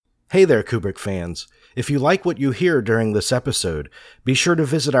Hey there, Kubrick fans. If you like what you hear during this episode, be sure to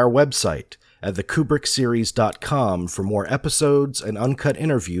visit our website at thekubrickseries.com for more episodes and uncut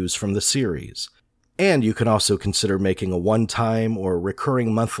interviews from the series. And you can also consider making a one-time or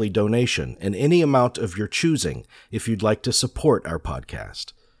recurring monthly donation in any amount of your choosing if you'd like to support our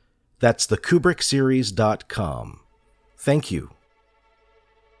podcast. That's thekubrickseries.com. Thank you.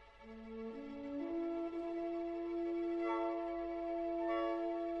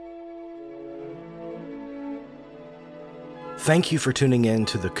 Thank you for tuning in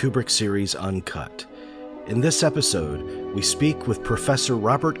to the Kubrick series Uncut. In this episode, we speak with Professor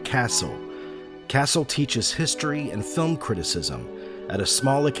Robert Castle. Castle teaches history and film criticism at a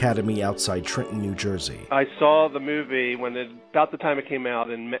small academy outside Trenton, New Jersey. I saw the movie about the time it came out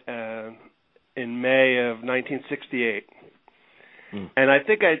in May of 1968. And I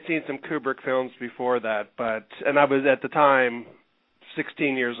think I'd seen some Kubrick films before that, and I was at the time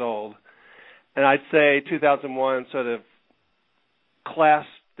 16 years old. And I'd say 2001 sort of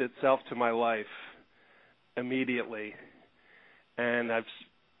clasped itself to my life immediately, and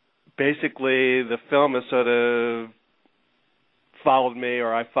basically the film has sort of followed me,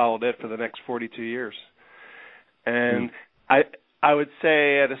 or I followed it for the next 42 years. And I would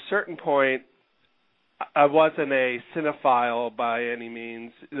say at a certain point I wasn't a cinephile by any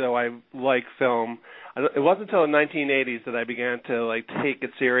means, though I like film. It wasn't until the 1980s that I began to take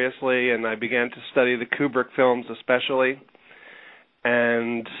it seriously, and I began to study the Kubrick films especially.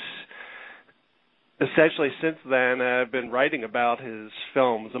 And essentially since then, I've been writing about his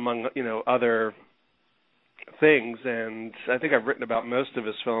films, among other things, and I think I've written about most of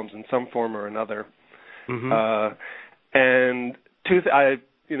his films in some form or another. If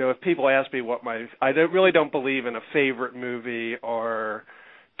people ask me I really don't believe in a favorite movie or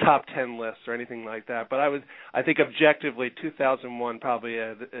top 10 lists or anything like that, but I think objectively 2001 probably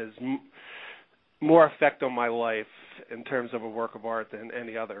has more effect on my life in terms of a work of art than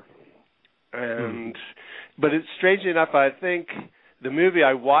any other. But it's strangely enough, I think the movie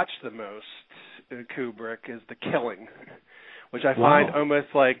I watch the most in Kubrick is The Killing, which I find almost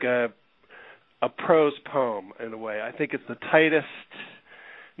like a prose poem in a way. I think it's the tightest,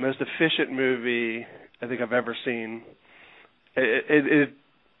 most efficient movie I think I've ever seen.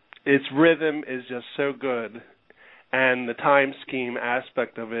 Its rhythm is just so good, and the time scheme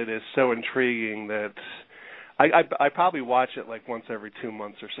aspect of it is so intriguing that I probably watch it once every 2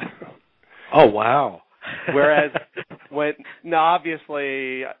 months or so. Oh, wow. Whereas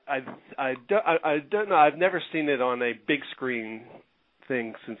obviously I don't know. I've never seen it on a big screen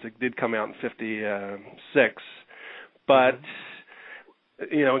thing since it did come out in '56. But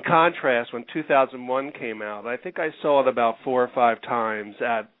in contrast, when 2001 came out, I think I saw it about 4 or 5 times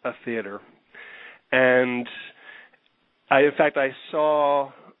at a theater, and I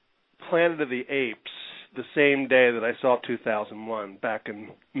saw Planet of the Apes the same day that I saw 2001, back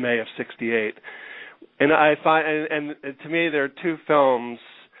in May of '68. And I find, and to me, there are two films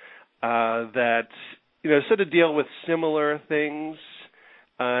that sort of deal with similar things,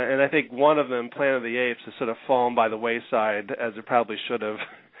 and I think one of them, Planet of the Apes, has sort of fallen by the wayside, as it probably should have,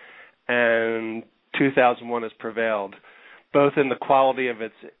 and 2001 has prevailed, both in the quality of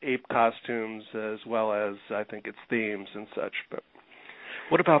its ape costumes as well as, I think, its themes and such. But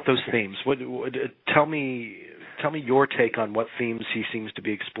what about those themes? Tell me your take on what themes he seems to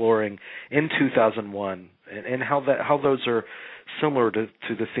be exploring in 2001, and how those are similar to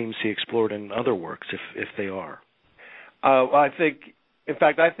the themes he explored in other works, if they are. I think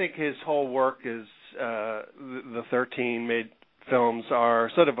his whole work is the 13 made films are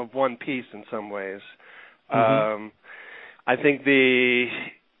sort of one piece in some ways. I think the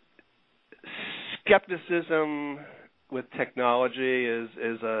skepticism with technology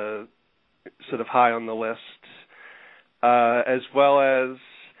is a sort of high on the list, as well as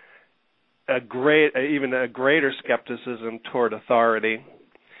even a greater skepticism toward authority.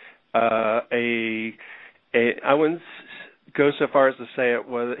 I wouldn't go so far as to say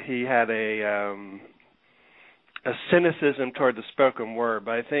he had a cynicism toward the spoken word,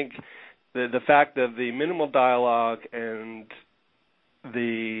 but I think the fact of the minimal dialogue and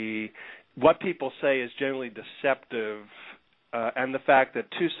what people say is generally deceptive, and the fact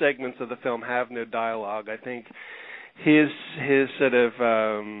that 2 segments of the film have no dialogue, I think his sort of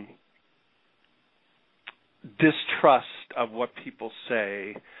distrust of what people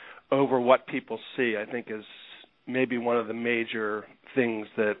say over what people see, I think, is maybe one of the major things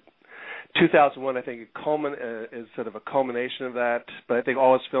that 2001, I think, is sort of a culmination of that, but I think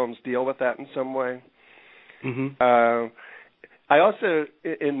all his films deal with that in some way. I also,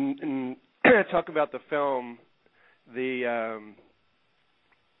 in talk about the film,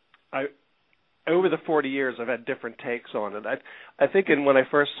 over the 40 years, I've had different takes on it. I think when I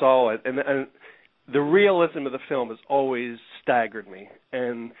first saw it, and the realism of the film has always staggered me.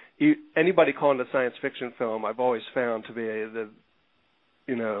 And anybody calling it a science fiction film, I've always found to be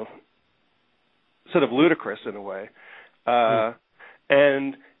sort of ludicrous in a way.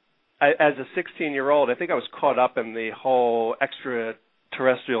 And as a 16-year-old, I think I was caught up in the whole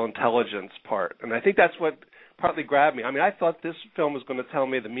extraterrestrial intelligence part, and I think that's what partly grabbed me. I mean, I thought this film was going to tell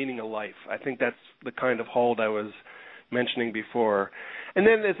me the meaning of life. I think that's the kind of hold I was mentioning before. And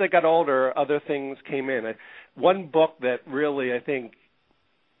then as I got older, other things came in. One book that really, I think,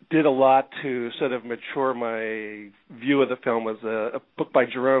 did a lot to sort of mature my view of the film was a book by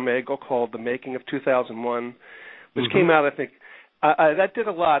Jerome Egel called The Making of 2001, which came out, I think, that did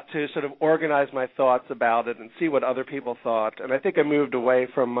a lot to sort of organize my thoughts about it and see what other people thought. And I think I moved away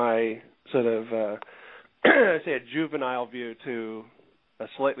from my sort of say a juvenile view to a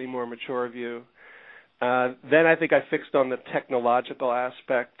slightly more mature view. Then I think I fixed on the technological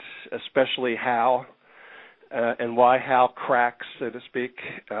aspect, especially HAL, and why HAL cracks, so to speak.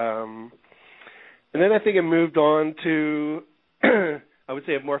 And then I think it moved on to, I would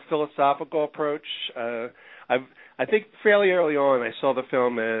say, a more philosophical approach. I think fairly early on I saw the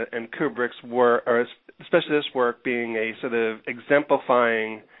film and Kubrick's work, or especially this work, being a sort of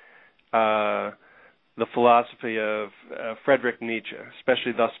exemplifying the philosophy of Friedrich Nietzsche,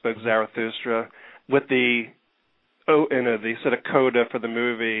 especially Thus Spoke Zarathustra, with the sort of coda for the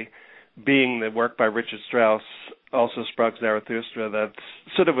movie being the work by Richard Strauss, Also Spoke Zarathustra, that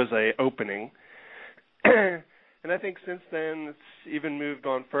sort of was a opening. And I think since then it's even moved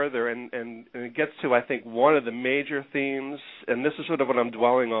on further, and it gets to, I think, one of the major themes, and this is sort of what I'm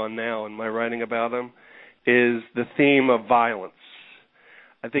dwelling on now in my writing about him, is the theme of violence.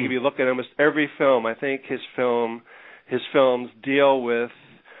 I think if you look at almost every film, I think his films deal with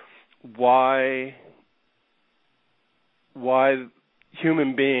why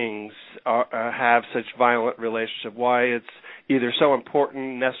human beings have such violent relationships, why it's either so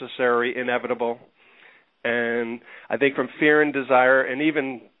important, necessary, inevitable. And I think from Fear and Desire, and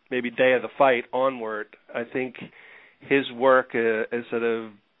even maybe Day of the Fight onward, I think his work is sort of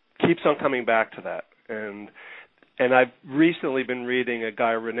keeps on coming back to that. And I've recently been reading a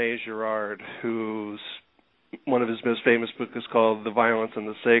guy, René Girard, whose one of his most famous books is called The Violence and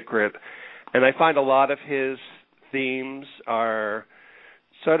the Sacred. And I find a lot of his themes are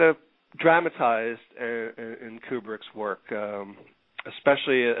sort of dramatized in Kubrick's work,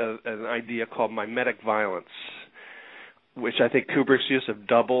 especially an idea called mimetic violence, which I think Kubrick's use of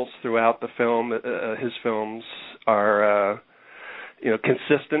doubles throughout the film, his films, are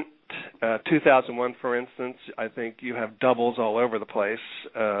consistent. 2001, for instance, I think you have doubles all over the place.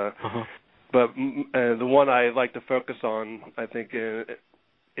 But the one I like to focus on, I think,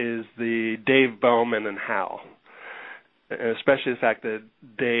 is the Dave Bowman and Hal, especially the fact that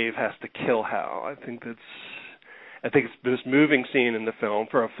Dave has to kill Hal. I think it's the most moving scene in the film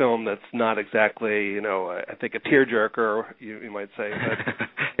for a film that's not exactly, I think a tearjerker, you might say,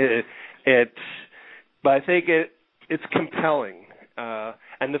 but but I think it's compelling,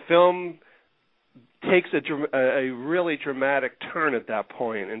 and the film takes a really dramatic turn at that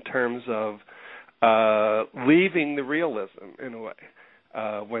point in terms of leaving the realism in a way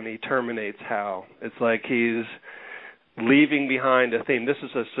when he terminates Hal. It's like he's leaving behind a theme. This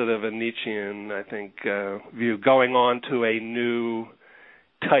is a sort of a Nietzschean, I think, view, going on to a new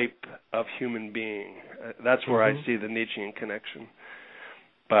type of human being. That's where I see the Nietzschean connection.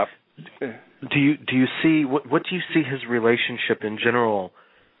 But do you see what do you see his relationship in general,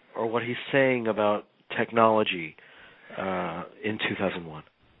 or what he's saying about technology in 2001?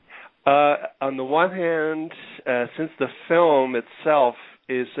 On the one hand, since the film itself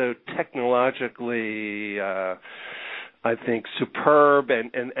is so technologically I think superb,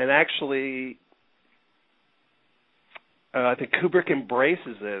 and actually I think Kubrick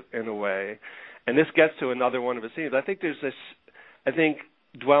embraces it in a way, and this gets to another one of his themes. I think there's this,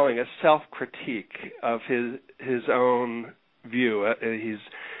 dwelling a self-critique of his own view. He's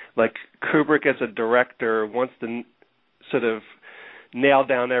like Kubrick as a director wants to sort of nail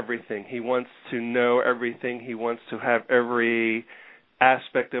down everything. He wants to know everything. He wants to have every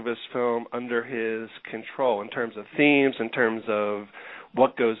aspect of his film under his control in terms of themes, in terms of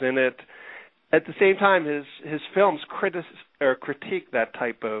what goes in it. At the same time, his films critique that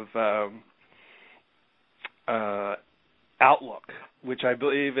type of outlook, which I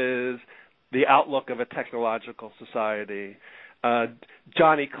believe is the outlook of a technological society.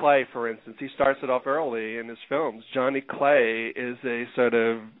 Johnny Clay, for instance, he starts it off early in his films. Johnny Clay is a sort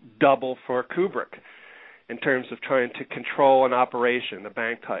of double for Kubrick. in terms of trying to control an operation, a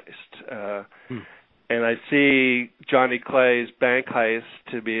bank heist. And I see Johnny Clay's bank heist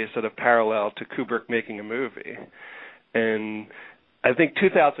to be a sort of parallel to Kubrick making a movie. And I think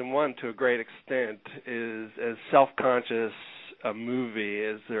 2001, to a great extent, is as self-conscious a movie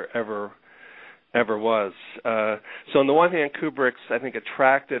as there ever was. So on the one hand, Kubrick's, I think,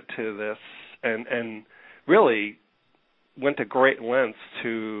 attracted to this and really went to great lengths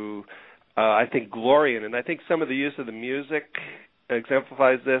to, I think, glory in it. And I think some of the use of the music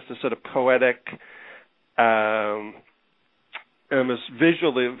exemplifies this, the sort of poetic, almost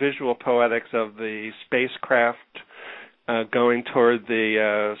visual poetics of the spacecraft going toward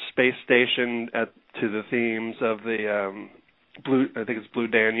the space station to the themes of the Blue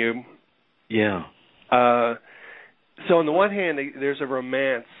Danube. Yeah. So on the one hand, there's a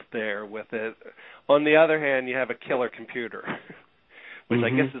romance there with it. On the other hand, you have a killer computer, which I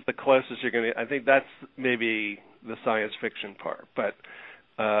guess is the closest you're going to. I think that's maybe the science fiction part. But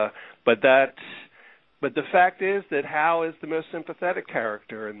the fact is that Hal is the most sympathetic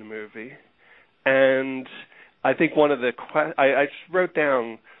character in the movie, and I think one of the I just wrote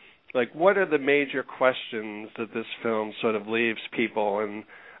down, like, what are the major questions that this film sort of leaves people, and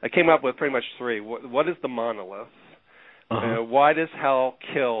I came up with pretty much three. What is the monolith? Why does Hal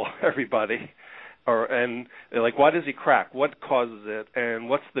kill everybody? And why does he crack? What causes it? And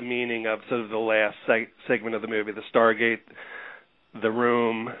what's the meaning of sort of the last segment of the movie, the Stargate, the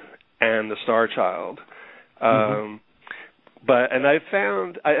Room, and the Star Child? I've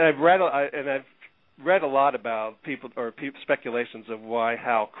read a lot about speculations of why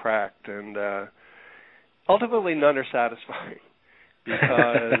Hal cracked, and ultimately none are satisfying,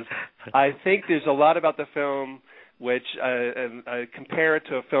 because I think there's a lot about the film which I compare it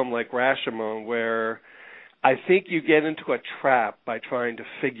to a film like Rashomon, where I think you get into a trap by trying to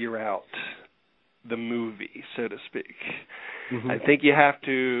figure out the movie, so to speak. I think you have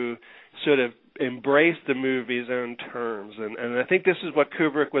to sort of embrace the movie's own terms, and I think this is what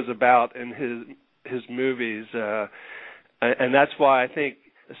Kubrick was about in his movies, and that's why I think,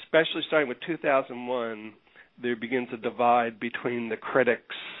 especially starting with 2001, there begins a divide between the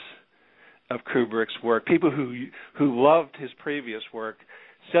critics of Kubrick's work. People who loved his previous work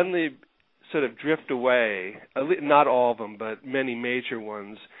suddenly sort of drift away, not all of them, but many major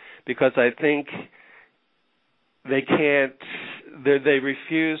ones, because I think they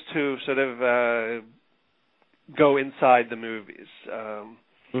refuse to sort of go inside the movies.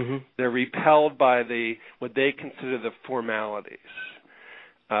 They're repelled by what they consider the formalities,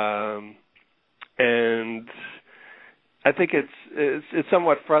 and I think it's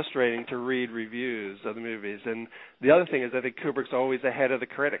somewhat frustrating to read reviews of the movies. And the other thing is, I think Kubrick's always ahead of the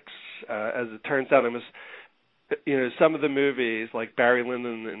critics. As it turns out, some of the movies like Barry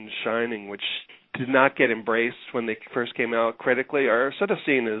Lyndon and Shining, which did not get embraced when they first came out critically, are sort of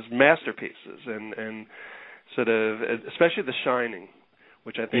seen as masterpieces, and sort of, especially The Shining,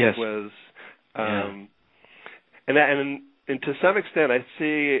 which I think was, and to some extent, I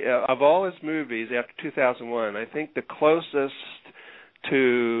see of all his movies after 2001, I think the closest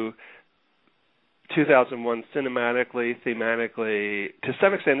to 2001 cinematically, thematically, to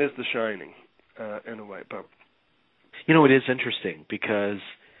some extent, is The Shining, in a way. But it is interesting because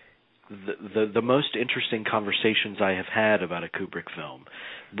the most interesting conversations I have had about a Kubrick film,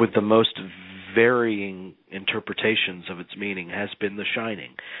 with the most varying interpretations of its meaning, has been The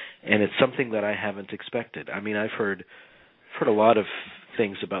Shining, and it's something that I haven't expected. I mean, I've heard a lot of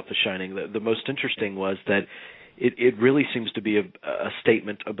things about The Shining. The most interesting was that it really seems to be a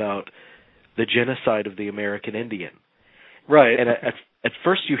statement about the genocide of the American Indian. Right. And at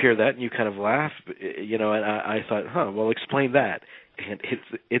first you hear that and you kind of laugh, and I thought, well, explain that. And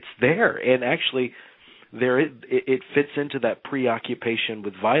it's there, and actually, it fits into that preoccupation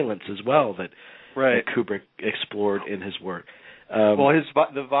with violence as well that Kubrick explored in his work.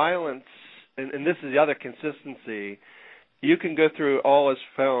 The violence, and this is the other consistency. You can go through all his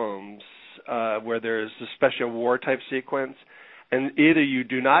films where there's a special war type sequence, and either you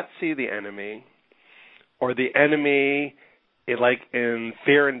do not see the enemy, or the enemy, like in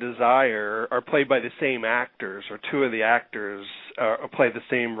Fear and Desire, are played by the same actors, or two of the actors play the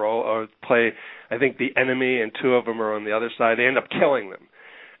same role, or play, I think, the enemy, and two of them are on the other side. They end up killing them.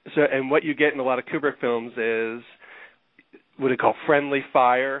 So, and what you get in a lot of Kubrick films is what they call friendly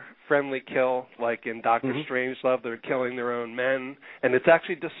fire, friendly kill, like in Doctor Strangelove, they're killing their own men, and it's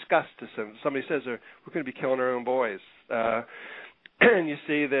actually discussed to some. Somebody says, we're going to be killing our own boys. And you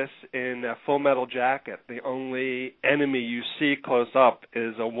see this in Full Metal Jacket. The only enemy you see close up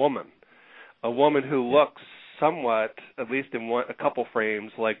is a woman who looks somewhat, at least in a couple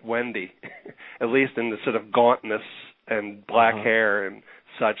frames, like Wendy, at least in the sort of gauntness and black hair and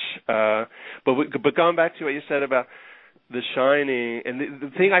such. But going back to what you said about The Shining, and the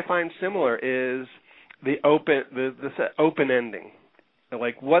thing I find similar is the open ending.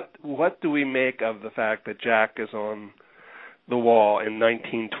 Like, what do we make of the fact that Jack is on the wall in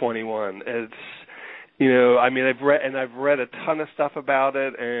 1921? It's, I mean, I've read a ton of stuff about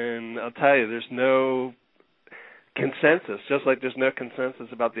it, and I'll tell you, there's no consensus. Just like there's no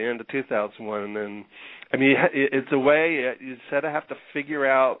consensus about the end of 2001. And I mean, it's a way you sort of have to figure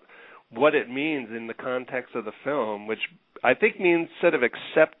out what it means in the context of the film, which I think means sort of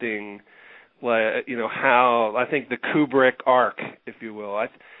accepting, like, how I think the Kubrick arc, if you will.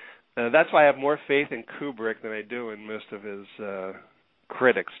 That's why I have more faith in Kubrick than I do in most of his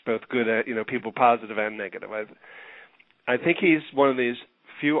critics, both good, people positive and negative. I think he's one of these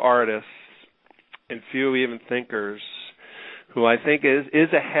few artists and few even thinkers who I think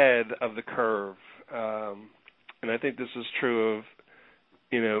is ahead of the curve, and I think this is true of,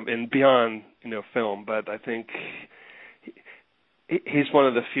 and beyond, film. But I think he's one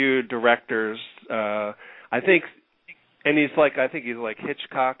of the few directors. I think he's like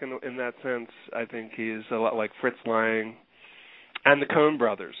Hitchcock in that sense. I think he's a lot like Fritz Lang and the Coen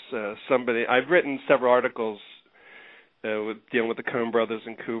brothers. I've written several articles dealing with the Coen brothers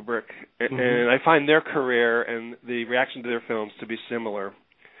and Kubrick, and I find their career and the reaction to their films to be similar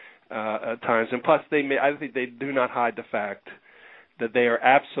at times. And plus, I think they do not hide the fact that they are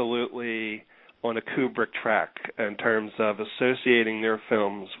absolutely on a Kubrick track in terms of associating their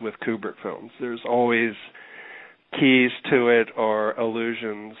films with Kubrick films. There's always keys to it or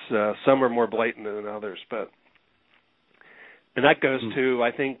allusions. Some are more blatant than others, and that goes to,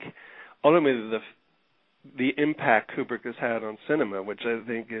 I think, ultimately the impact Kubrick has had on cinema, which I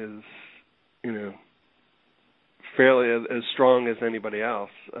think is, fairly as strong as anybody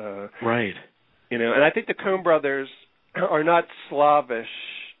else. Right. And I think the Coen brothers are not slavish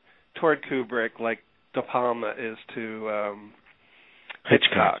toward Kubrick like De Palma is to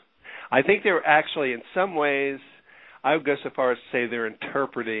Hitchcock. I think they're actually, in some ways, I would go so far as to say they're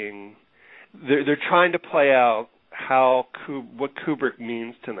interpreting. They're trying to play out what Kubrick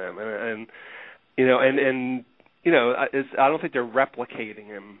means to them, and I don't think they're replicating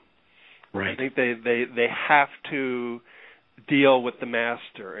him. Right. I think they have to deal with the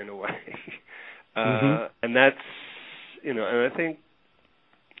master in a way, and that's and I think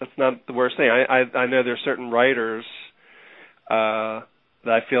that's not the worst thing. I know there's certain writers that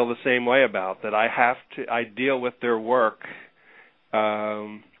I feel the same way about, that I deal with their work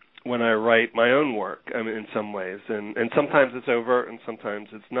when I write my own work. I mean, in some ways, and sometimes it's overt and sometimes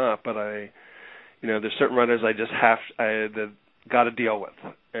it's not. But there's certain writers I just that got to deal with.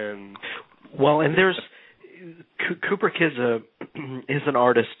 And there's Kubrick is an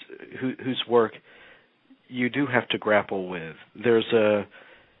artist whose work you do have to grapple with. There's an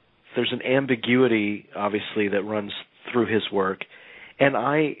ambiguity, obviously, that runs through his work, and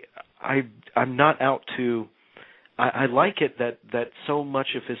I'm not out to. I like it that so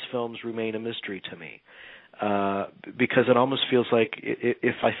much of his films remain a mystery to me, because it almost feels like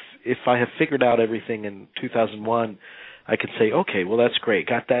if I have figured out everything in 2001, I could say, okay, well, that's great,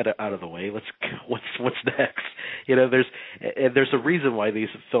 got that out of the way. What's next? There's a reason why these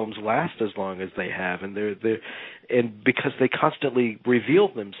films last as long as they have, and and because they constantly reveal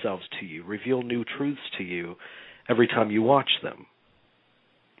themselves to you, reveal new truths to you every time you watch them.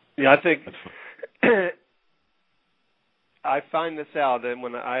 Yeah, I think I find this out, and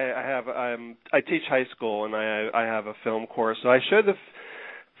when I teach high school, and I have a film course, so I show the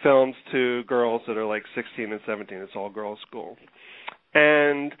films to girls that are like 16 and 17. It's all girls' school,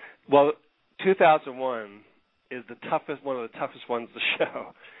 and 2001 is one of the toughest ones to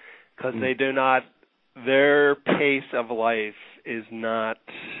show, because they do not. Their pace of life is not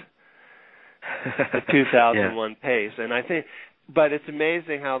the 2001 pace, and I think. But it's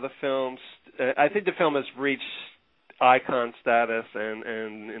amazing how the films. I think the film has reached icon status and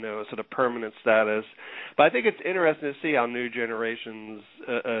sort of permanent status. But I think it's interesting to see how new generations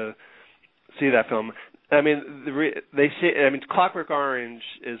see that film. I mean, they see. I mean, Clockwork Orange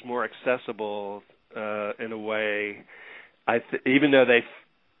is more accessible in a way. Even though they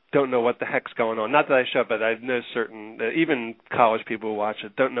don't know what the heck's going on. Not that I show, but I know certain even college people who watch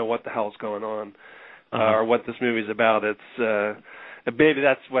it don't know what the hell's going on or what this movie's about. It's maybe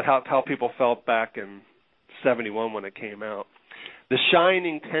that's how people felt back in 71 when it came out. The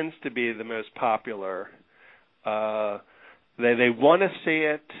Shining tends to be the most popular. They want to see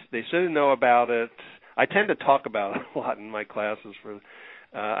it. They sort of know about it. I tend to talk about it a lot in my classes.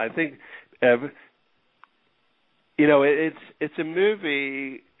 I think it's a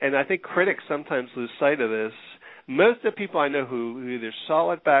movie, and I think critics sometimes lose sight of this. Most of the people I know who either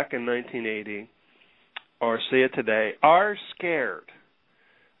saw it back in 1980 or see it today are scared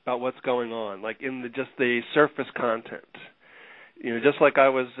about what's going on, like in just the surface content. Just like I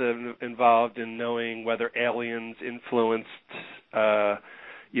was involved in knowing whether aliens influenced,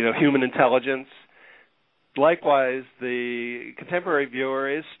 human intelligence. Likewise, the contemporary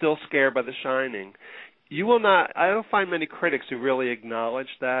viewer is still scared by The Shining. I don't find many critics who really acknowledge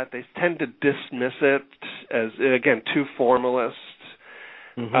that. They tend to dismiss it as, again, too formalist.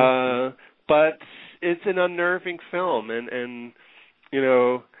 Mm-hmm. But it's an unnerving film, and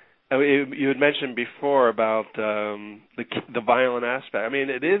you had mentioned before about the violent aspect. I mean,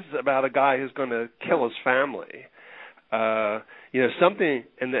 it is about a guy who's going to kill his family. Something,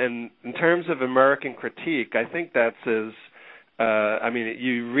 and in terms of American critique, I think that's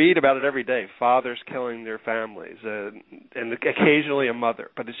you read about it every day, fathers killing their families, and occasionally a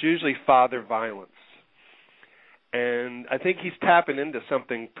mother, but it's usually father violence. And I think he's tapping into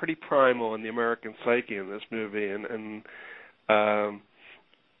something pretty primal in the American psyche in this movie, and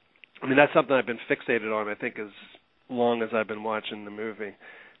that's something I've been fixated on, I think, as long as I've been watching the movie.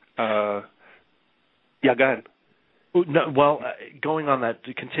 Yeah, go ahead. No, well,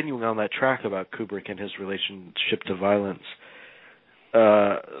 continuing on that track about Kubrick and his relationship to violence,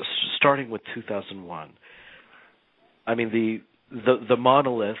 starting with 2001. I mean, the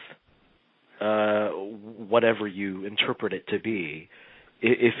monolith, whatever you interpret it to be,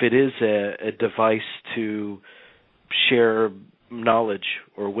 if it is a device to share knowledge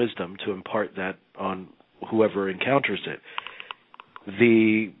or wisdom, to impart that on whoever encounters it,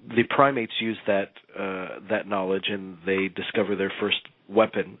 the primates use that knowledge, and they discover their first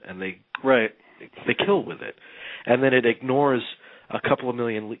weapon, and they kill with it, and then it ignores a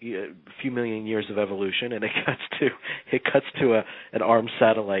few million years of evolution, and it cuts to an armed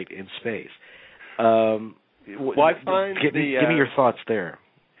satellite in space. I find give me your thoughts there.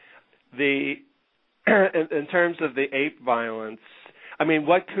 In terms of the ape violence, I mean,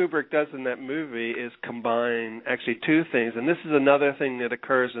 what Kubrick does in that movie is combine actually two things, and this is another thing that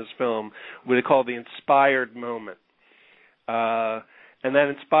occurs in this film, what they call the inspired moment. And that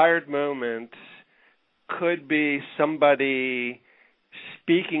inspired moment could be somebody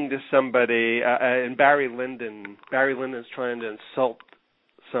speaking to somebody, and Barry Lyndon's trying to insult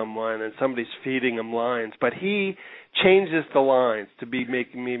someone, and somebody's feeding him lines, but he changes the lines to be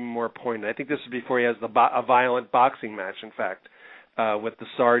making even more poignant. I think this is before he has a violent boxing match, in fact, with the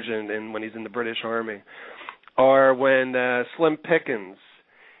sergeant, and when he's in the British Army. Or when Slim Pickens,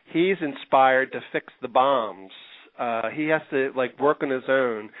 he's inspired to fix the bombs. He has to work on his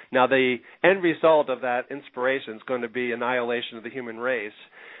own. Now, the end result of that inspiration is going to be annihilation of the human race.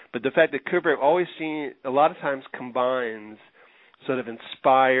 But the fact that Kubrick a lot of times combines sort of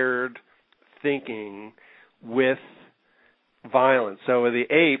inspired thinking with violence. So with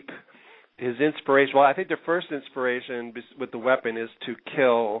the ape, his inspiration, I think the first inspiration with the weapon is to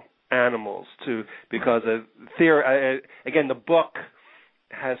kill animals, because again, the book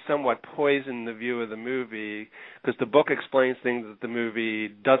has somewhat poisoned the view of the movie, because the book explains things that the movie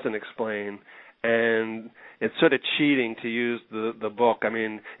doesn't explain, and it's sort of cheating to use the book. I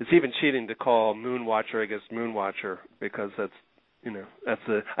mean, it's even cheating to call Moonwatcher, I guess, Moonwatcher, because I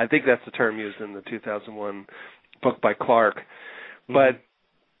think that's the term used in the 2001 book by Clark. Mm-hmm. But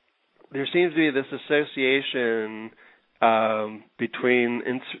there seems to be this association between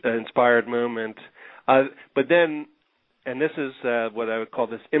inspired moment, but then, and this is what I would call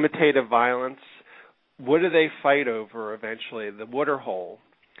this imitative violence. What do they fight over eventually? The water hole.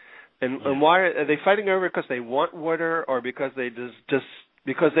 And why are they fighting over it? Because they want water, or because they just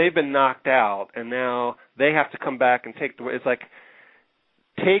because they've been knocked out and now they have to come back and take the. It's like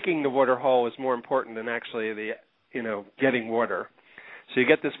taking the water hole is more important than actually getting water. So you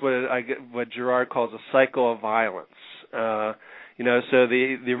get this what Gerard calls a cycle of violence. So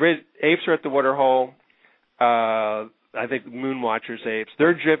the apes are at the water hole. I think Moonwatcher's apes.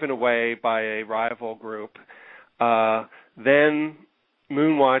 They're driven away by a rival group. Then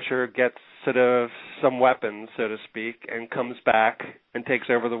Moonwatcher gets sort of some weapons, so to speak, and comes back and takes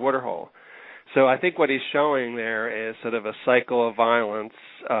over the water hole. So I think what he's showing there is sort of a cycle of violence,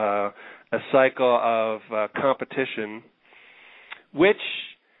 a cycle of competition, which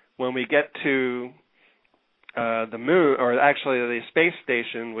when we get to the moon, or actually the space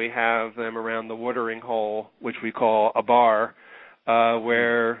station, we have them around the watering hole, which we call a bar,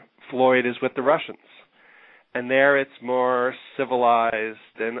 where Floyd is with the Russians. And there it's more civilized,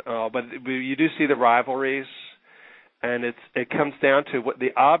 but you do see the rivalries. and it comes down to what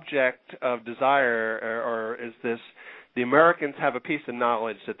the object of desire, or is this: the Americans have a piece of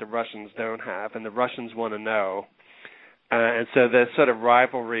knowledge that the Russians don't have, and the Russians want to know. And so there's sort of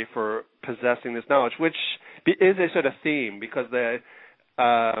rivalry for possessing this knowledge, which is a sort of theme, because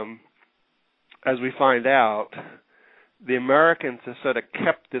as we find out, the Americans have sort of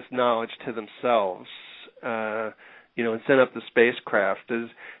kept this knowledge to themselves, and sent up the spacecraft.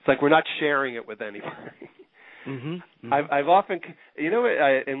 It's like we're not sharing it with anybody. Mm-hmm. I've often,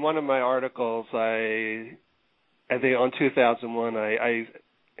 in one of my articles, I think on 2001, I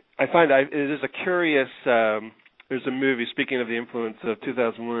find it is a curious. There's a movie, speaking of the influence of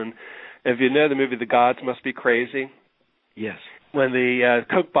 2001. If you know the movie The Gods Must Be Crazy. Yes. When the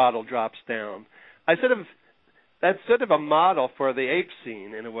Coke bottle drops down, that's sort of a model for the ape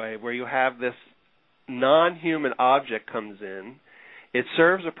scene in a way, where you have this non-human object comes in. It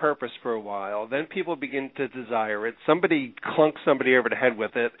serves a purpose for a while. Then people begin to desire it. Somebody clunks somebody over the head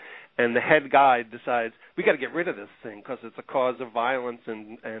with it, and the head guy decides, we got to get rid of this thing because it's a cause of violence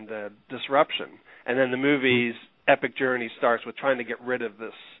and disruption. And then the movie's epic journey starts with trying to get rid of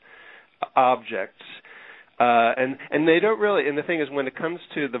this object. And they don't really, and the thing is, when it comes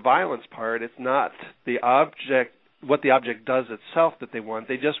to the violence part, it's not the object, what the object does itself that they want.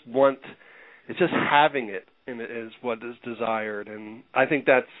 They just want, it's just having it, and it is what is desired. And I think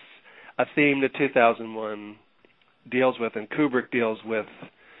that's a theme that 2001 deals with, and Kubrick deals with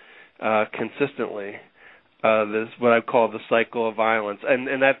consistently. This, what I call the cycle of violence,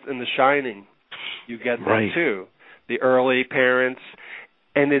 and that's in The Shining. You get that right. too. The early parents,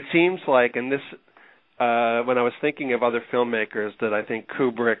 and it seems like, and this, when I was thinking of other filmmakers that I think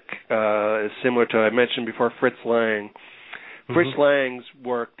Kubrick is similar to, I mentioned before Fritz Lang. Fritz Lang's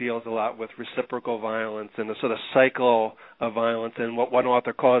work deals a lot with reciprocal violence and a sort of cycle of violence, and what one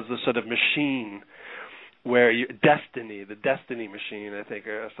author calls the sort of machine, where the destiny machine, I think,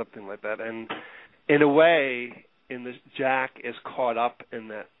 or something like that. And in a way, Jack is caught up in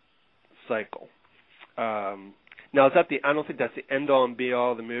that cycle. Now, I don't think that's the end-all and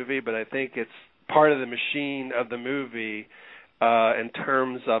be-all of the movie, but I think it's part of the machine of the movie in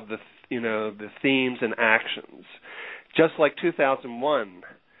terms of the themes and actions. Just like 2001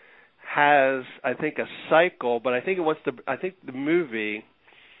 has, I think, a cycle, but I think the movie,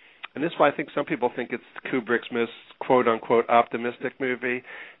 and this is why I think some people think it's Kubrick's most quote-unquote optimistic movie,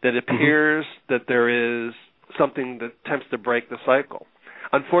 that it appears that there is something that attempts to break the cycle.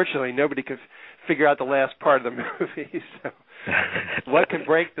 Unfortunately, nobody could figure out the last part of the movie, so what can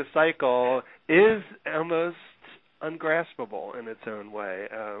break the cycle is almost ungraspable in its own way.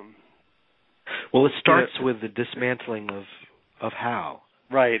 Well, it starts with the dismantling of Hal.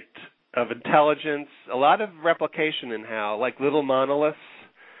 Right, of intelligence, a lot of replication in Hal, like little monoliths.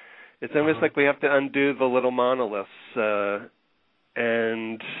 It's almost like we have to undo the little monoliths, but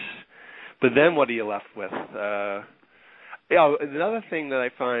then what are you left with? Another thing that I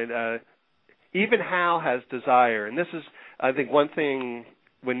find, even Hal has desire, and this is, I think, one thing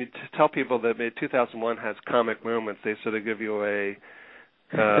when you tell people that 2001 has comic moments, they sort of give you a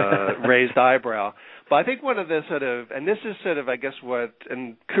raised eyebrow. But I think one of the sort of, and this is sort of, I guess, what,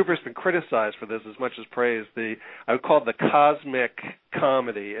 and Kubrick's been criticized for this as much as praised, I would call it the cosmic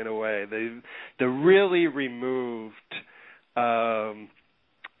comedy in a way, the really removed comic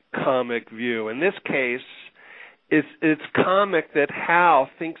view. In this case, it's comic that Hal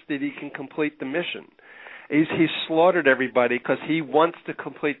thinks that he can complete the mission. He's slaughtered everybody because he wants to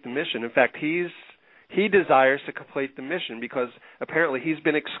complete the mission. In fact, he desires to complete the mission because apparently he's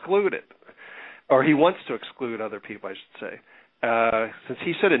been excluded, or he wants to exclude other people, I should say, since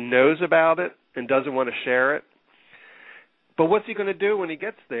he sort of knows about it and doesn't want to share it. But what's he going to do when he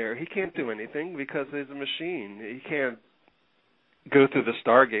gets there? He can't do anything because there's a machine. He can't go through the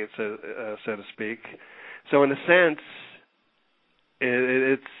Stargate, so to speak. So in a sense,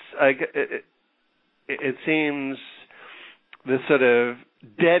 it seems the sort of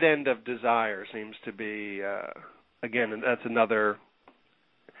dead end of desire seems to be, again, and that's another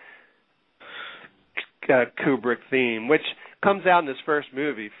Kubrick theme, which comes out in his first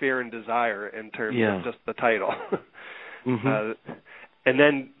movie, Fear and Desire, in terms of just the title. And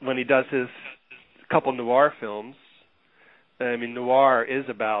then when he does his couple noir films, I mean, noir is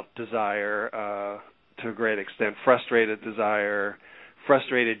about desire to a great extent, frustrated desire,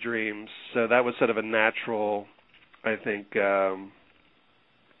 frustrated dreams. So that was sort of a natural, I think,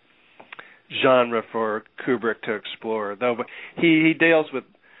 genre for Kubrick to explore. Though he deals with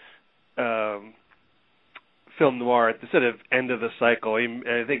film noir at the sort of end of the cycle.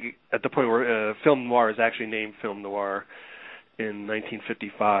 I think at the point where film noir is actually named film noir in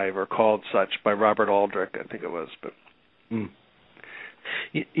 1955, or called such by Robert Aldrich, I think it was. But Mm.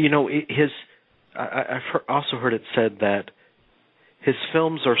 You know, I've also heard it said that his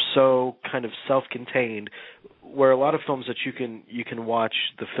films are so kind of self-contained, where a lot of films that you can watch,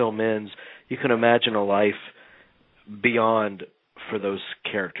 the film ends, you can imagine a life beyond for those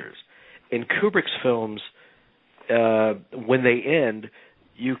characters. In Kubrick's films, when they end,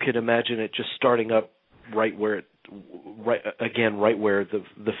 you could imagine it just starting up right where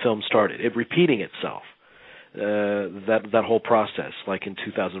the film started, it repeating itself. That whole process, like in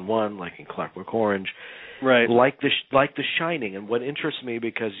 2001, like in Clockwork Orange, right? Like The Shining. And what interests me,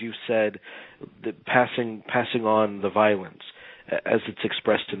 because you said that passing on the violence as it's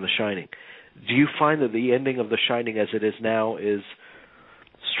expressed in The Shining, do you find that the ending of The Shining as it is now is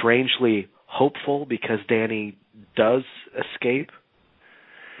strangely hopeful because Danny does escape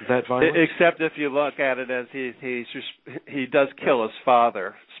that violence? Except if you look at it as he does kill his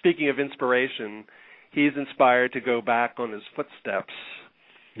father. Speaking of inspiration, he's inspired to go back on his footsteps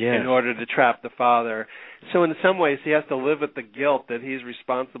in order to trap the father. So in some ways, he has to live with the guilt that he's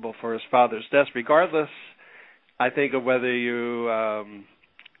responsible for his father's death, regardless, I think, of whether you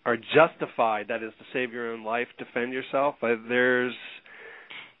are justified, that is, to save your own life, defend yourself. There's,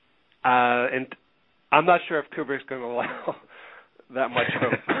 and I'm not sure if Kubrick's going to allow that much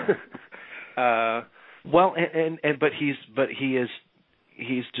hope. Well, but he's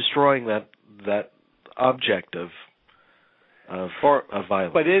destroying that object of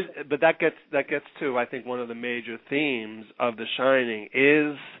violence. But that gets to, I think, one of the major themes of The Shining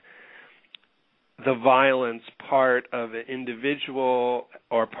is the violence part of an individual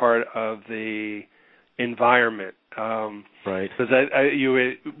or part of the environment. Right. Because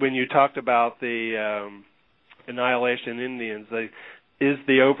when you talked about the Annihilation Indians, is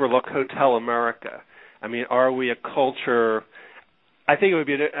the Overlook Hotel America? I mean, are we a culture? I think it would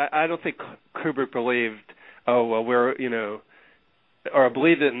be. I don't think Kubrick believed. Oh well, we're or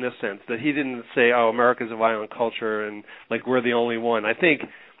believed it in this sense that he didn't say, "Oh, America's a violent culture," and like we're the only one. I think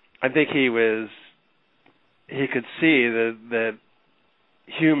he could see that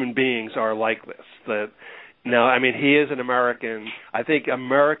human beings are like this. That now, I mean, he is an American. I think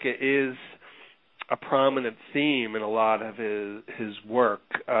America is a prominent theme in a lot of his work.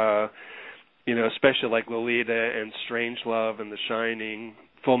 Especially like Lolita and Strangelove and The Shining,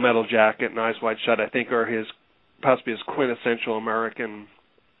 Full Metal Jacket and Eyes Wide Shut, I think are possibly his quintessential American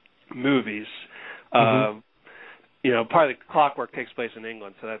movies. Mm-hmm. Part of the Clockwork takes place in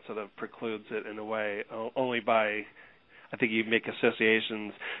England, so that sort of precludes it in a way, only by, I think you make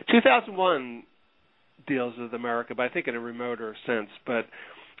associations. 2001 deals with America, but I think in a remoter sense. But,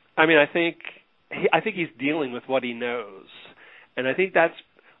 I mean, I think he's dealing with what he knows. And I think that's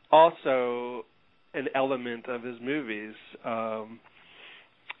also an element of his movies, that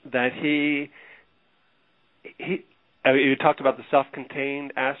you talked about the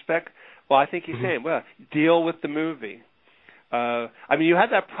self-contained aspect. Well, I think he's saying, well, deal with the movie. I mean, you had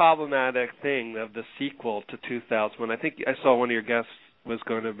that problematic thing of the sequel to 2001. I think I saw one of your guests was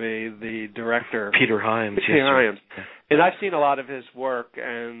going to be the director. Peter Hyams. Hyams. And I've seen a lot of his work,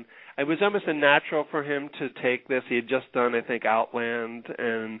 and it was almost a natural for him to take this. He had just done, I think, Outland,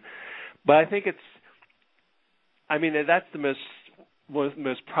 but I think that's the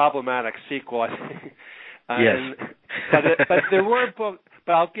most problematic sequel, I think. Yes. But there were books.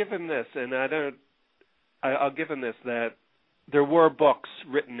 But I'll give him this, and I'll give him this, that there were books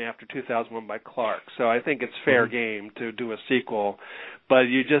written after 2001 by Clark, so I think it's fair game to do a sequel. But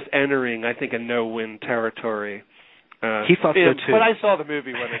you're just entering, I think, a no-win territory. He thought so too. But I saw the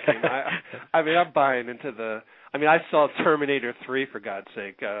movie when it came. I'm buying into the. I mean, I saw Terminator 3 for God's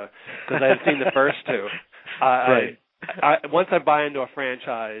sake, because I had seen the first two. Right. Once I buy into a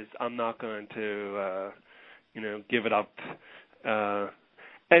franchise, I'm not going to, give it up.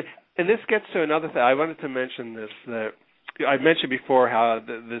 And this gets to another thing. I wanted to mention this, that I mentioned before how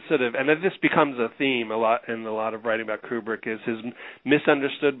the sort of, and this becomes a theme a lot of writing about Kubrick, is his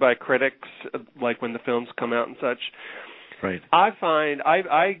misunderstood by critics, like when the films come out and such. Right. I find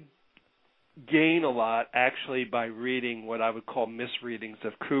I gain a lot actually by reading what I would call misreadings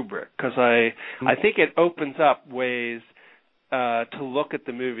of Kubrick, because I think it opens up ways to look at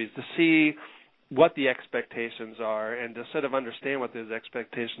the movies, to see what the expectations are, and to sort of understand what those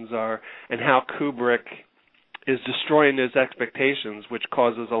expectations are, and how Kubrick is destroying those expectations, which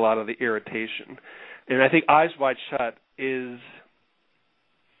causes a lot of the irritation. And I think Eyes Wide Shut is,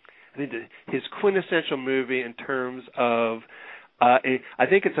 I think, his quintessential movie in terms of, I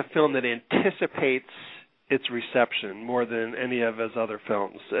think it's a film that anticipates its reception more than any of his other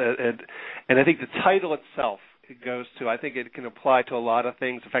films. And I think the title itself, it goes to, I think it can apply to a lot of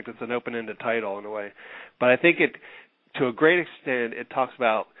things. In fact, it's an open-ended title in a way. But I think to a great extent, it talks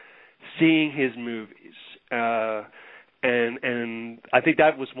about seeing his movies, and I think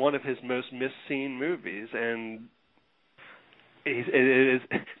that was one of his most misseen movies. And it is,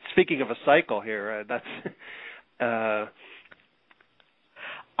 speaking of a cycle here, that's.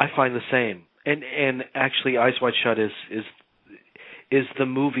 I find the same, and actually, Eyes Wide Shut is the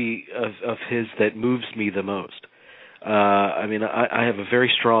movie of his that moves me the most. I mean, I have a very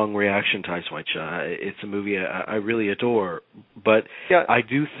strong reaction to Eyes Wide Shut. It's a movie I really adore, but yeah. I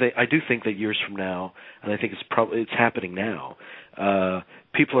do think that years from now, and I think it's happening now,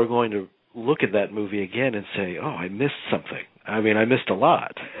 people are going to look at that movie again and say, "Oh, I missed something. I mean, I missed a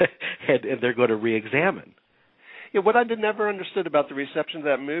lot," and they're going to re-examine. Yeah, what I never understood about the reception of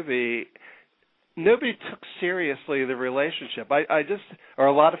that movie, nobody took seriously the relationship. I just, or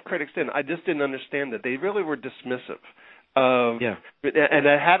a lot of critics didn't. I just didn't understand that. They really were dismissive of, yeah. And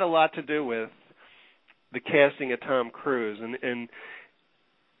it had a lot to do with the casting of Tom Cruise. And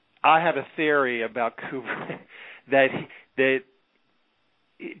I have a theory about Kubrick that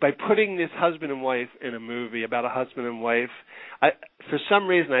by putting this husband and wife in a movie about a husband and wife, for some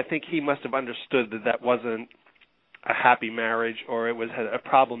reason I think he must have understood that wasn't a happy marriage, or it was a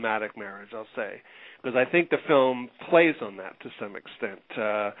problematic marriage, I'll say, because I think the film plays on that to some extent,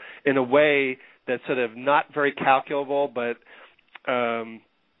 in a way that's sort of not very calculable, but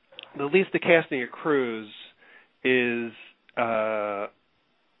at least the casting of Cruise is, I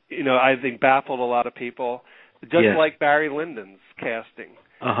think baffled a lot of people, just like Barry Lyndon's casting,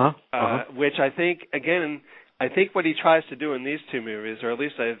 which I think, again, I think what he tries to do in these two movies, or at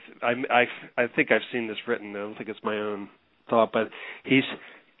least I think I've seen this written. I don't think it's my own thought, but he's,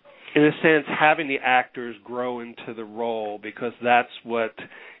 in a sense, having the actors grow into the role, because that's what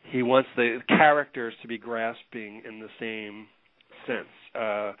he wants the characters to be grasping in the same sense.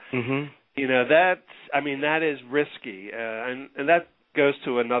 That is risky, and that goes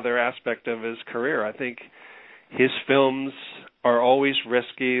to another aspect of his career. I think his films are always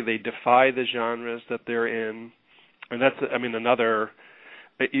risky. They defy the genres that they're in, and that's, another.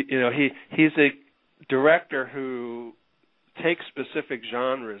 He's a director who takes specific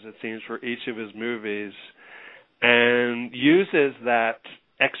genres, it seems, for each of his movies, and uses that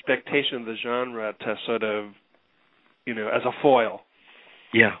expectation of the genre to sort of, as a foil.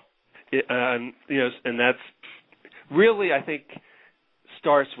 Yeah. And that's really, I think,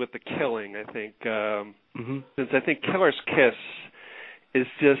 starts with The Killing. I think. Since I think Killer's Kiss is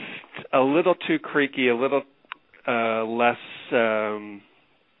just a little too creaky, a little less, I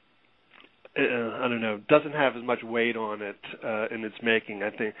don't know, doesn't have as much weight on it in its making. I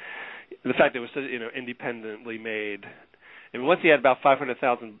think the fact that it was independently made. And once he had about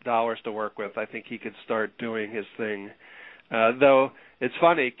 $500,000 to work with, I think he could start doing his thing. Though it's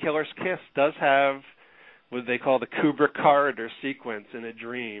funny, Killer's Kiss does have what they call the Kubrick corridor sequence in A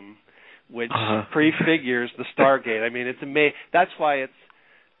Dream, which prefigures the Stargate. I mean, it's amazing. That's why it's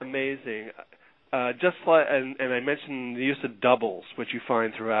amazing. Just like, and I mentioned the use of doubles, which you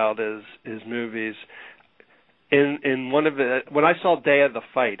find throughout his movies. In one of the, when I saw Day of the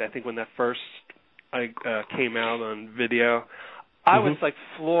Fight, I think when that first came out on video, I was like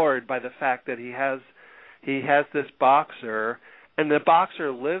floored by the fact that he has this boxer, and the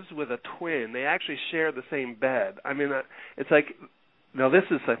boxer lives with a twin. They actually share the same bed. I mean, it's like, now this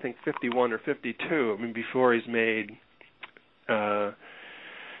is, I think, 51 or 52. I mean, before he's made Fear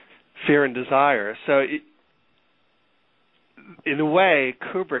and Desire. So, in a way,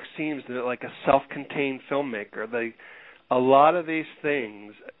 Kubrick seems like a self-contained filmmaker. A lot of these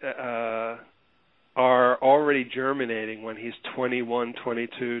things are already germinating when he's 21,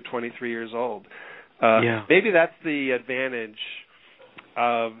 22, 23 years old. Maybe that's the advantage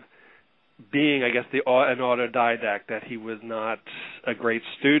of being, I guess, an autodidact, that he was not a great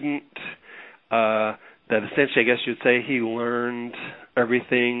student, that essentially, I guess you'd say, he learned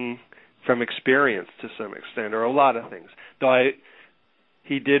everything from experience to some extent, or a lot of things. Though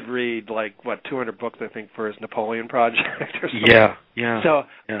he did read, 200 books, I think, for his Napoleon project or something. Yeah. So,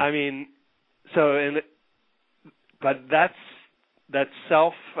 I mean, but that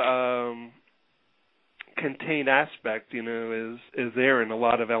self contained aspect, is there in a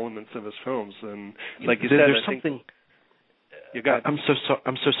lot of elements of his films, and like you said, there's something. You got. I'm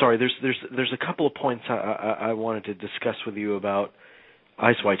so sorry. There's a couple of points I wanted to discuss with you about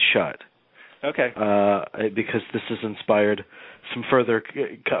Eyes Wide Shut. Okay. Because this has inspired some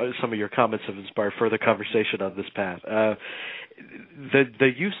of your comments have inspired further conversation on this path.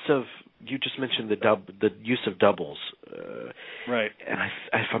 The use of, you just mentioned the use of doubles. Right. And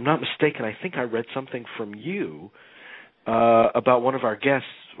if I'm not mistaken, I think I read something from you about one of our guests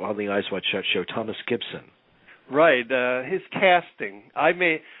on the Eyes Wide Shut show, Thomas Gibson. Right. His casting.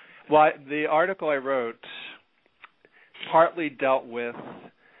 The article I wrote partly dealt with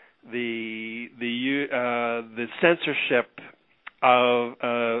the censorship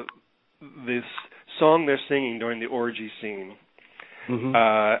of this song they're singing during the orgy scene. Mm-hmm.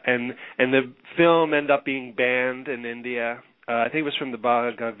 And the film ended up being banned in India. I think it was from the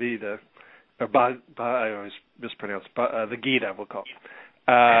Bhagavad Gita, or I always mispronounce the Gita, we'll call it.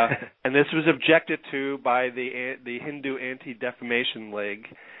 And this was objected to by the Hindu Anti-Defamation League,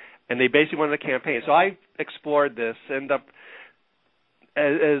 and they basically wanted a campaign. So I explored this, ended up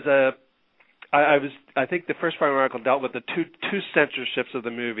I think the first part of the article dealt with the two censorships of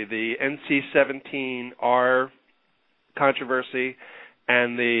the movie, the NC-17R controversy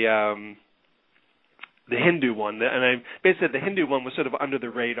and the Hindu one. And I basically said the Hindu one was sort of under the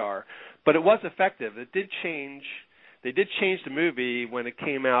radar, but it was effective. It did change. They did change the movie when it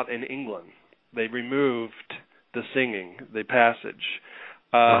came out in England. They removed the singing, the passage.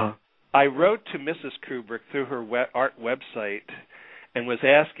 I wrote to Mrs. Kubrick through her art website and was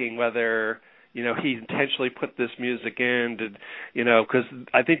asking whether, he intentionally put this music in, because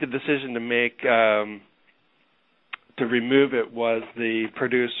I think the decision to make, to remove it was the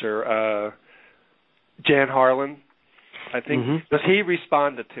producer, Jan Harlan, I think, because he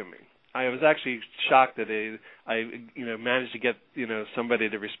responded to me. I was actually shocked that I managed to get, somebody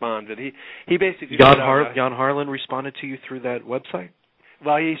to respond, but he basically... Jan Harlan responded to you through that website?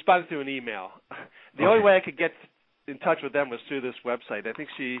 Well, he responded through an email. The only way I could get in touch with them was through this website. I think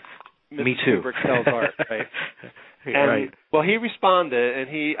Me too. Kubrick sells art, right? And, right. Well, he responded, and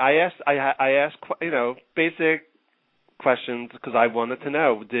I asked, basic questions because I wanted to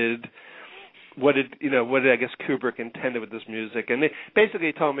know what did I guess Kubrick intended with this music, and they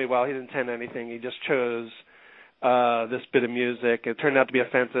basically told me, well, he didn't intend anything. He just chose this bit of music. It turned out to be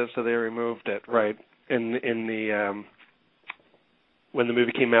offensive, so they removed it. Right in the when the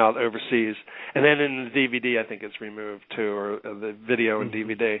movie came out overseas, and then in the DVD, I think it's removed too, or the video and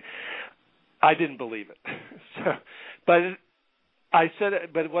DVD. I didn't believe it, but I said,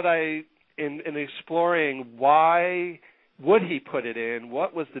 but what in exploring why would he put it in,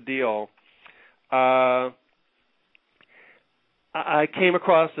 what was the deal? I came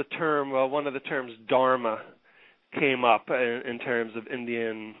across the term. Well, one of the terms dharma came up in terms of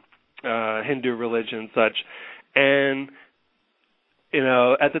Indian Hindu religion and such, and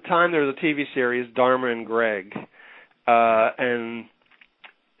at the time there was a TV series, Dharma and Greg, and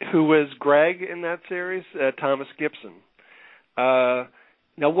who was Greg in that series? Thomas Gibson.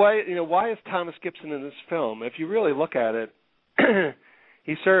 Now, why is Thomas Gibson in this film? If you really look at it,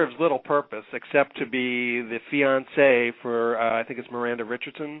 he serves little purpose except to be the fiancé for I think it's Miranda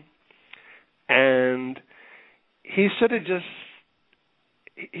Richardson, and he sort of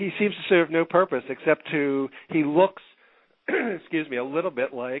he seems to serve no purpose except he looks. Excuse me, a little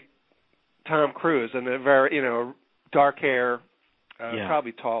bit like Tom Cruise, and a very, dark hair,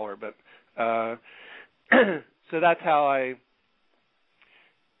 probably taller, but so that's how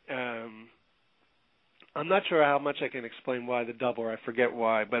I'm not sure how much I can explain why the double, or I forget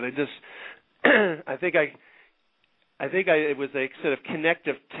why, but I just, I think it was a sort of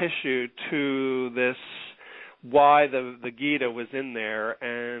connective tissue to this, why the Gita was in there,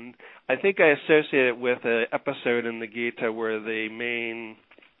 and I think I associate it with an episode in the Gita where the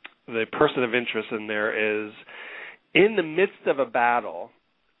person of interest in there is in the midst of a battle,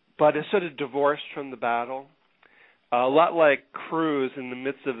 but is sort of divorced from the battle, a lot like Cruise in the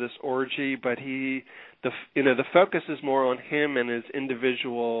midst of this orgy, but the focus is more on him and his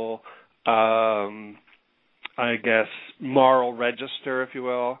individual, I guess, moral register, if you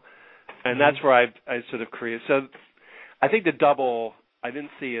will. And that's where I sort of created. So I think the double I didn't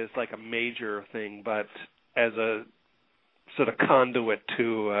see as like a major thing, but as a sort of conduit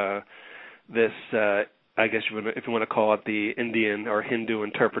to this, I guess if you want to call it the Indian or Hindu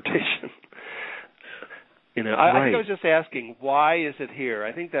interpretation. I think I was just asking, why is it here?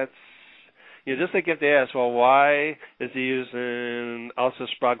 I think that's, just like you have to ask, well, why is he using Also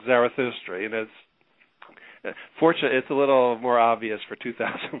Sprach Zarathustra? Fortunately, it's a little more obvious for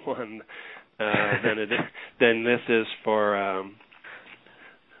 2001 than this is for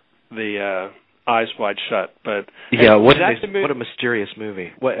the Eyes Wide Shut. But what a mysterious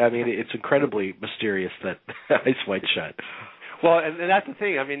movie! It's incredibly mysterious, that Eyes Wide Shut. Well, and that's the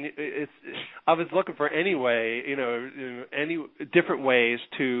thing. I was looking for any way, any different ways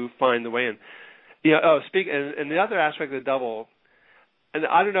to find the way in. And the other aspect of the double. And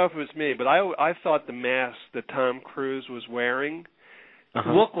I don't know if it was me, but I thought the mask that Tom Cruise was wearing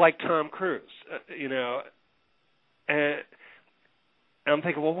looked like Tom Cruise, and I'm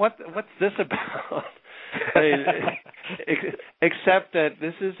thinking, well, what's this about? Except that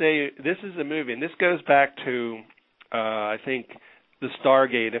this is a movie, and this goes back to I think the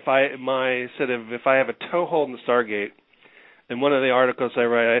Stargate. If I have a toehold in the Stargate, in one of the articles I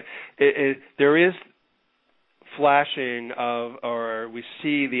write, there is flashing of, or we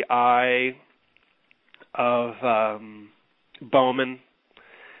see the eye of Bowman.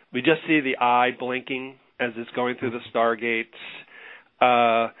 We just see the eye blinking as it's going through the Stargate.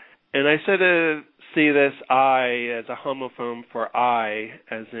 And I sort of see this I as a homophone for I,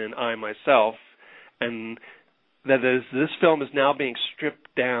 as in I myself, and that is, this film is now being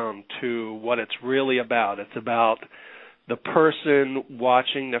stripped down to what it's really about. It's about the person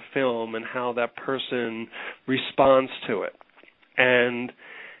watching the film and how that person responds to it. And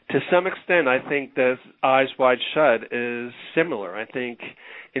to some extent, I think that Eyes Wide Shut is similar. I think,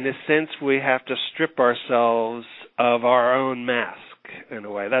 in a sense, we have to strip ourselves of our own mask, in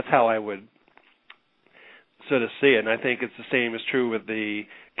a way. That's how I would sort of see it. And I think it's the same is true with the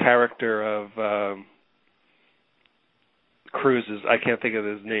character of Cruz's. I can't think of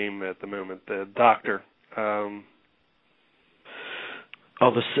his name at the moment. The doctor. The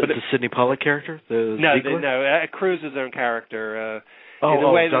Sidney Pollack character? No, Cruz's own character.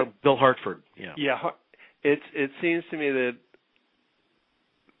 Bill Hartford. Yeah. Yeah. It seems to me that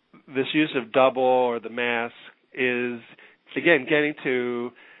this use of double or the mask is, again,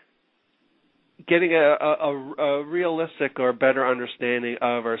 getting a realistic or better understanding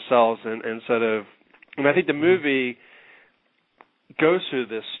of ourselves, and sort of, and I think the movie goes through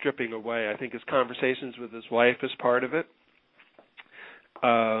this stripping away. I think his conversations with his wife is part of it.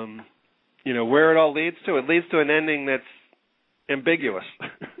 Where it all leads to, it leads to an ending that's ambiguous.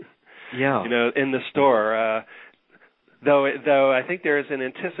 Yeah. In the store. Though I think there is an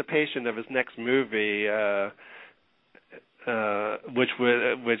anticipation of his next movie,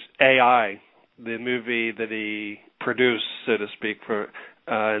 which AI, the movie that he produced, so to speak,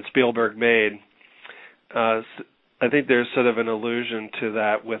 and Spielberg made. I think there's sort of an allusion to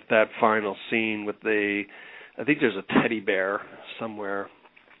that with that final scene with I think there's a teddy bear somewhere.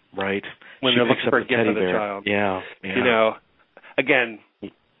 Right. When they're looking for a gift for the child. Yeah. Again,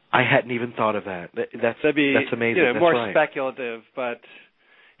 I hadn't even thought of that. That's amazing. That's more right. speculative, but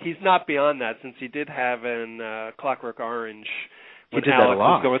he's not beyond that, since he did have in Clockwork Orange when Alex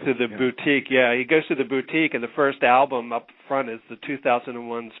was going through the boutique. Yeah, he goes through the boutique, and the first album up front is the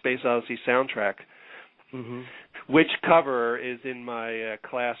 2001 Space Odyssey soundtrack, which cover is in my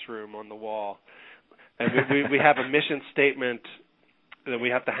classroom on the wall. And we have a mission statement that we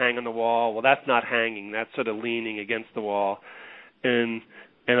have to hang on the wall. Well, that's not hanging. That's sort of leaning against the wall. And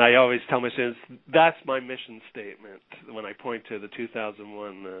I always tell my students, that's my mission statement when I point to the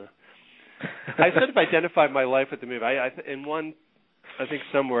 2001. I sort of identified my life with the movie. I think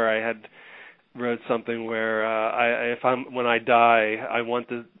somewhere I had wrote something where when I die, I want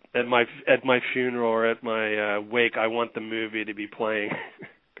at my funeral or at my wake, I want the movie to be playing.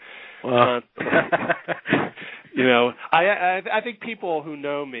 Well. I think people who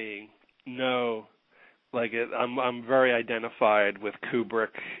know me know, like, I'm very identified with Kubrick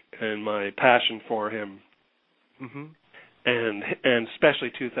and my passion for him, and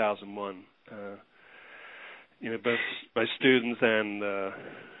especially 2001. Both my students and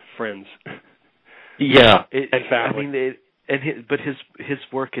friends. Yeah, and family. But his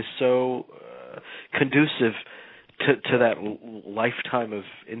work is so conducive to that lifetime of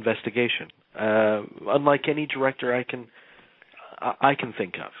investigation. Unlike any director I can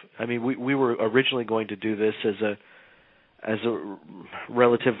think of. I mean, we were originally going to do this as a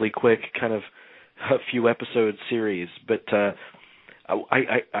relatively quick kind of a few episode series, but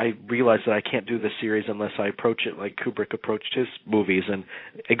I realized that I can't do this series unless I approach it like Kubrick approached his movies and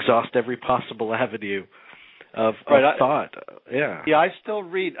exhaust every possible avenue of thought. Yeah. I still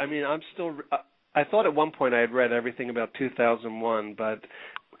read. I mean, I thought at one point I had read everything about 2001, but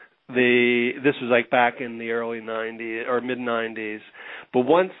this was like back in the early 90s or mid 90s. But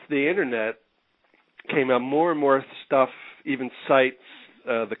once the internet came out, more and more stuff, even sites,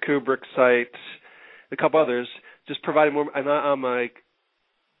 the Kubrick site, a couple others, just provided more. And I'm like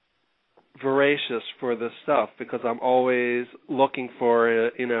voracious for this stuff because I'm always looking for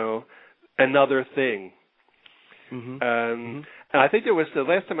another thing. And I think there was the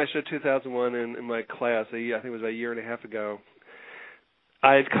last time I showed 2001 in my class. I think it was a year and a half ago.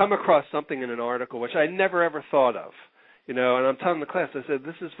 I had come across something in an article which I never ever thought of, and I'm telling the class, I said,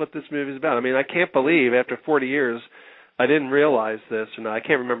 this is what this movie is about. I mean, I can't believe after 40 years I didn't realize this, I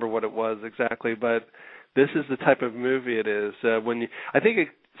can't remember what it was exactly, but this is the type of movie it is. I think it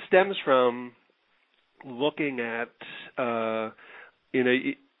stems from looking at,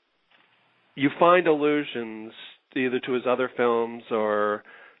 you find allusions either to his other films or,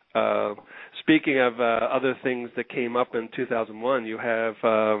 speaking of other things that came up in 2001, you have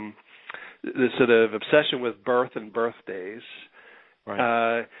this sort of obsession with birth and birthdays.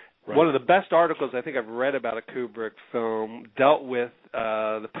 Right. One of the best articles I think I've read about a Kubrick film dealt with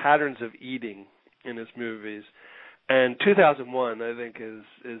the patterns of eating in his movies. And 2001, I think,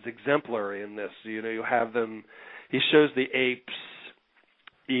 is exemplary in this. You know, you have them. He shows the apes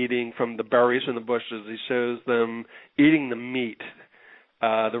eating from the berries from the bushes. He shows them eating the meat,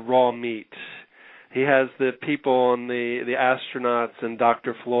 the raw meat. He has the people on the astronauts and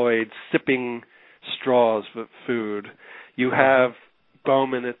Dr. Floyd sipping straws with food. You have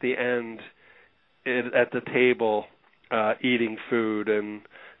Bowman at the end at the table eating food, and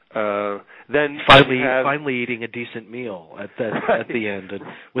then finally eating a decent meal at the end, and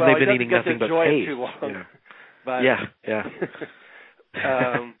when they've been eating nothing but paste. Too long. Yeah. But, yeah.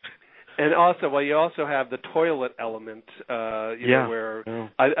 And also, you also have the toilet element, know, where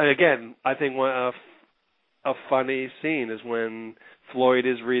I think a funny scene is when Floyd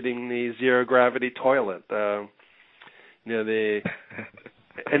is reading the zero gravity toilet.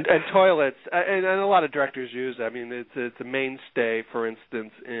 And toilets, and a lot of directors use it. I mean, it's a mainstay, for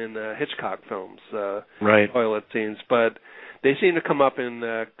instance, in Hitchcock films, toilet scenes. But they seem to come up in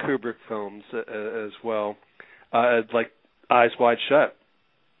Kubrick films as well, like Eyes Wide Shut.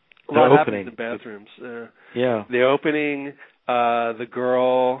 A lot happens in bathrooms. The opening, the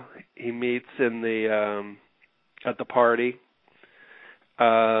girl he meets in the at the party,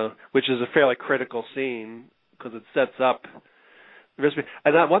 which is a fairly critical scene because it sets up.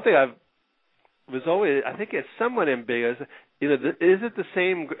 And one thing I think it's somewhat ambiguous. You know, is it the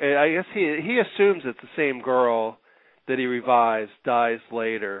same? I guess he assumes it's the same girl that he revives dies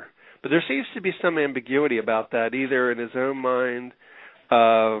later, but there seems to be some ambiguity about that, either in his own mind,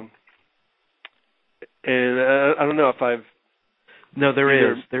 and I don't know if I've. No,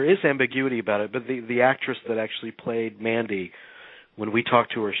 there is ambiguity about it, but the actress that actually played Mandy, when we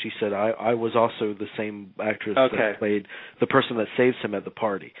talked to her, she said, I was also the same actress that played the person that saves him at the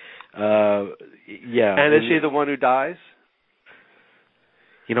party. And is she the one who dies?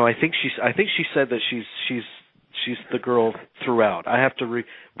 You know, I think she said that she's the girl throughout. I have to we're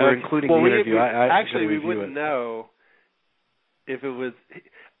including the interview. We wouldn't know if it was.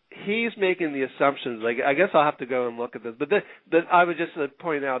 He's making the assumptions. Like, I guess I'll have to go and look at this. But I would just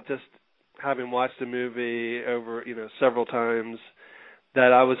point out, just having watched the movie over, several times,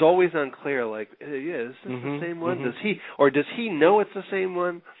 that I was always unclear. Like, is this the same one? Does he know it's the same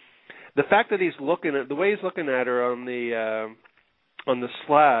one? The fact that he's looking at the way he's looking at her on the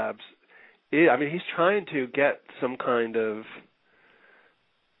slabs, he's trying to get some kind of,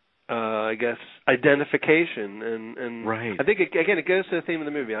 I guess, identification, and I think it goes to the theme of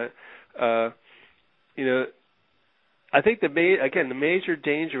the movie. I think the major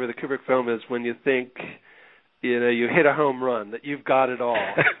danger with a Kubrick film is when you think, you hit a home run, that you've got it all.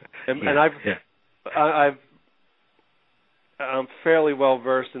 I'm fairly well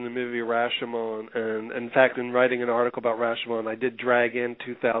versed in the movie Rashomon, and in fact, in writing an article about Rashomon, I did drag in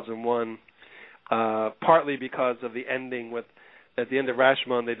 2001, partly because of the ending with. At the end of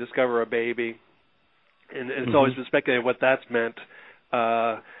Rashomon, they discover a baby, and it's always been speculated what that's meant.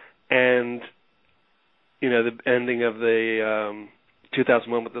 And the ending of the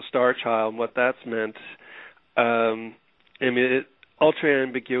 2001 with the Star Child, what that's meant. Ultra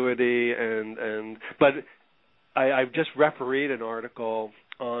ambiguity, but I've just refereed an article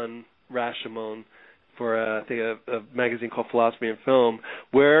on Rashomon for I think a magazine called Philosophy and Film,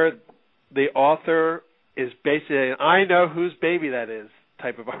 where the author is basically, I know whose baby that is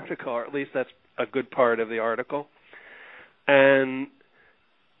type of article, or at least that's a good part of the article. And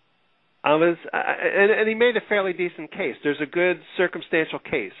and he made a fairly decent case. There's a good circumstantial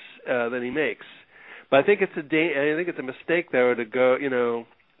case that he makes, but I think it's a mistake though to go,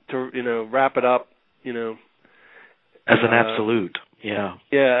 to wrap it up, as an absolute. Yeah,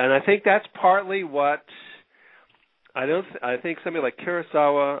 and I think that's partly what. I think somebody like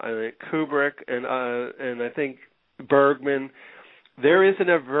Kurosawa, I think Kubrick, and I think Bergman, there is an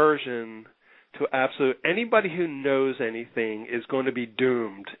aversion to absolute. Anybody who knows anything is going to be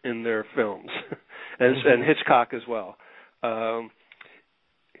doomed in their films, and Hitchcock as well.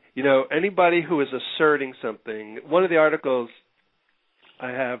 Anybody who is asserting something. One of the articles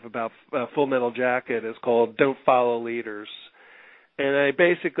I have about Full Metal Jacket is called "Don't Follow Leaders." And I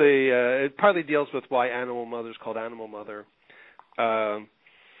basically, it partly deals with why Animal Mother is called Animal Mother, and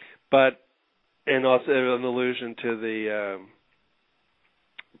also an allusion to the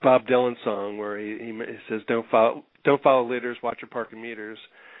Bob Dylan song where he says, "Don't follow leaders, watch your parking meters."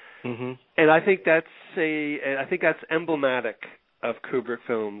 Mhm. And I think that's emblematic of Kubrick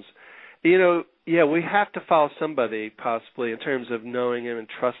films. Yeah, we have to follow somebody possibly in terms of knowing him and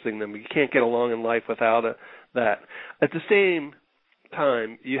trusting them. You can't get along in life without that. At the same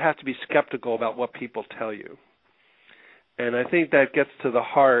time, you have to be skeptical about what people tell you. And I think that gets to the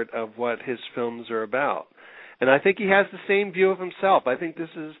heart of what his films are about. And I think he has the same view of himself. I think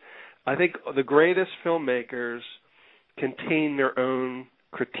the greatest filmmakers contain their own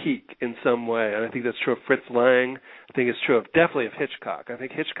critique in some way. And I think that's true of Fritz Lang. I think it's true definitely of Hitchcock. I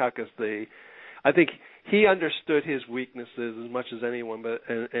think Hitchcock I think he understood his weaknesses as much as anyone,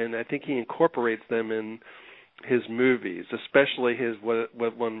 and I think he incorporates them in his movies, especially his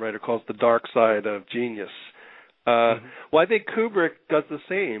what one writer calls the dark side of genius. Well, I think Kubrick does the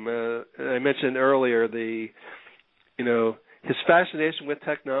same. I mentioned earlier his fascination with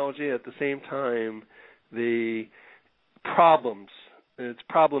technology, at the same time the problems. It's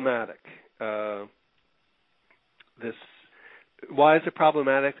problematic. Why is it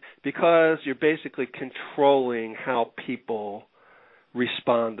problematic? Because you're basically controlling how people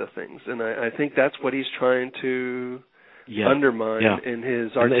respond to things, and I think that's what he's trying to undermine in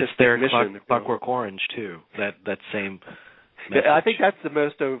his artistic mission. Clockwork Orange too. That same message. I think that's the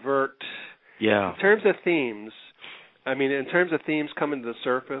most overt. Yeah. In terms of themes, coming to the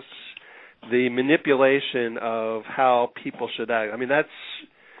surface, the manipulation of how people should act. I mean, that's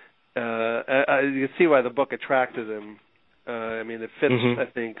you can see why the book attracted him. It fits, I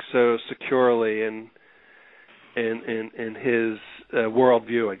think, so securely in his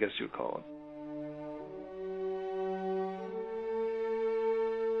worldview, I guess you would call it.